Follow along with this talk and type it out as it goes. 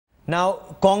Now,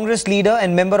 Congress leader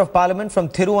and member of parliament from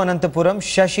Thiruvananthapuram,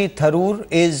 Shashi Tharoor,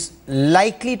 is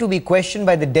likely to be questioned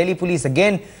by the Delhi police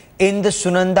again in the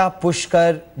Sunanda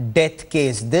Pushkar death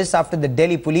case. This after the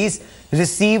Delhi police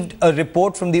received a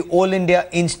report from the All India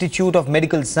Institute of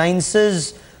Medical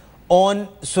Sciences on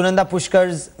Sunanda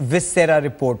Pushkar's viscera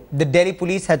report. The Delhi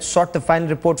police had sought the final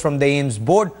report from the AIIMS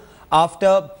board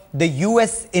after the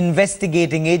US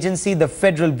investigating agency, the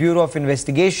Federal Bureau of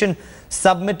Investigation,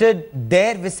 submitted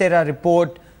their viscera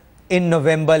report in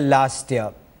November last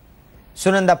year.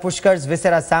 Sunanda Pushkar's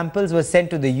viscera samples were sent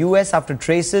to the US after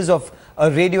traces of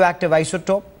a radioactive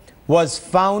isotope was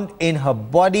found in her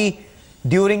body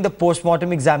during the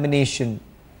post-mortem examination.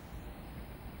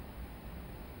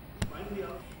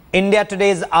 India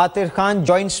Today's Atir Khan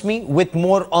joins me with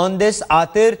more on this.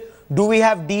 Atir, do we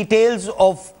have details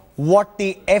of what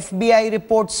the FBI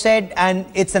report said and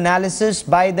its analysis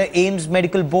by the AIIMS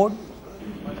Medical Board?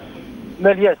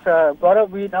 Well, yes,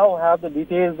 Gaurav, we now have the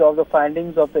details of the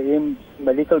findings of the AIIMS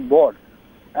Medical Board,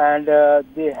 and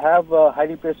they have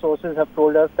highly placed sources have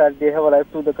told us that they have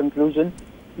arrived to the conclusion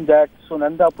that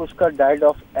Sunanda Pushkar died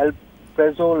of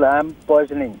alprazolam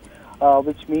poisoning,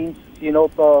 which means,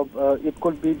 it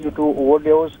could be due to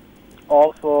overdose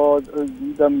of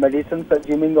the medicine,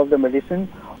 consuming of the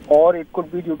medicine, or it could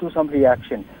be due to some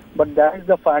reaction. But that is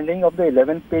the finding of the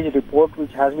 11-page report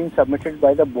which has been submitted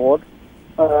by the board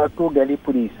to Delhi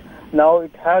police. Now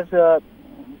it has,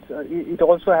 it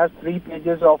also has 3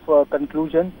 pages of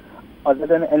conclusion other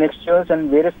than annexures, and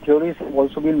various theories have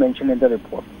also been mentioned in the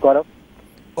report. Gaurav?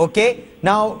 Okay.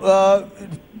 Now,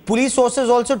 police sources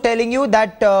also telling you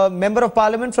that member of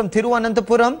parliament from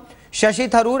Thiruvananthapuram, Shashi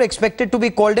Tharoor, expected to be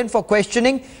called in for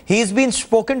questioning. He's been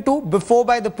spoken to before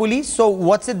by the police. So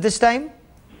what's it this time?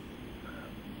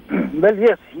 Well,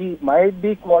 yes, he might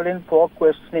be called in for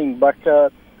questioning, but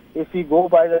if we go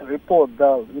by the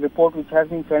report which has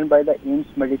been sent by the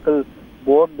AIIMS Medical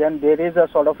Board, then there is a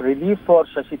sort of relief for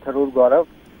Shashi Tharoor, Gaurav.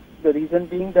 The reason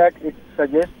being that it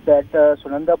suggests that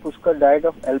Sunanda Pushkar died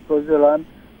of alprazolam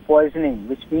poisoning,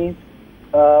 which means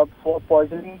for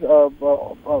poisoning,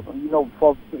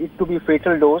 for it to be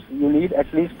fatal dose, you need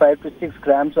at least 5 to 6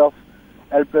 grams of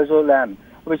alprazolam,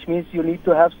 which means you need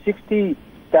to have 60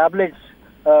 tablets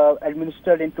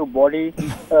administered into body,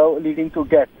 leading to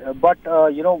death. But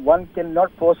one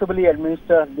cannot possibly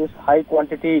administer this high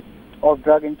quantity of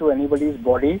drug into anybody's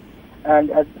body,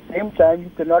 and at the same time you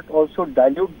cannot also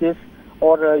dilute this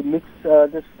or mix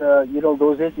this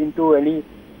dosage into any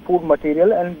food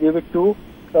material and give it to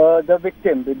the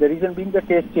victim, the reason being the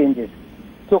taste changes.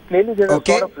 So clearly there is a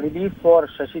sort of relief for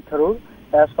Shashi Tharoor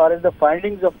as far as the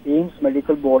findings of AIIMS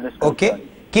Medical Board is concerned. Okay,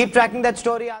 keep tracking that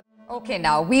story. Okay,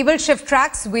 now we will shift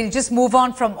tracks. We'll just move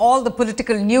on from all the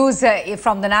political news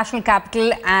from the national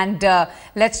capital, and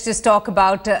let's just talk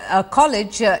about a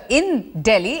college in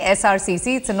Delhi,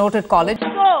 SRCC. It's a noted college.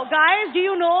 So guys, do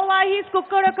you know why he's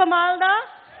Kukkara Kamalda?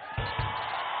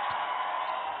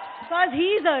 Because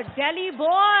he's a Delhi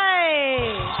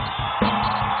boy.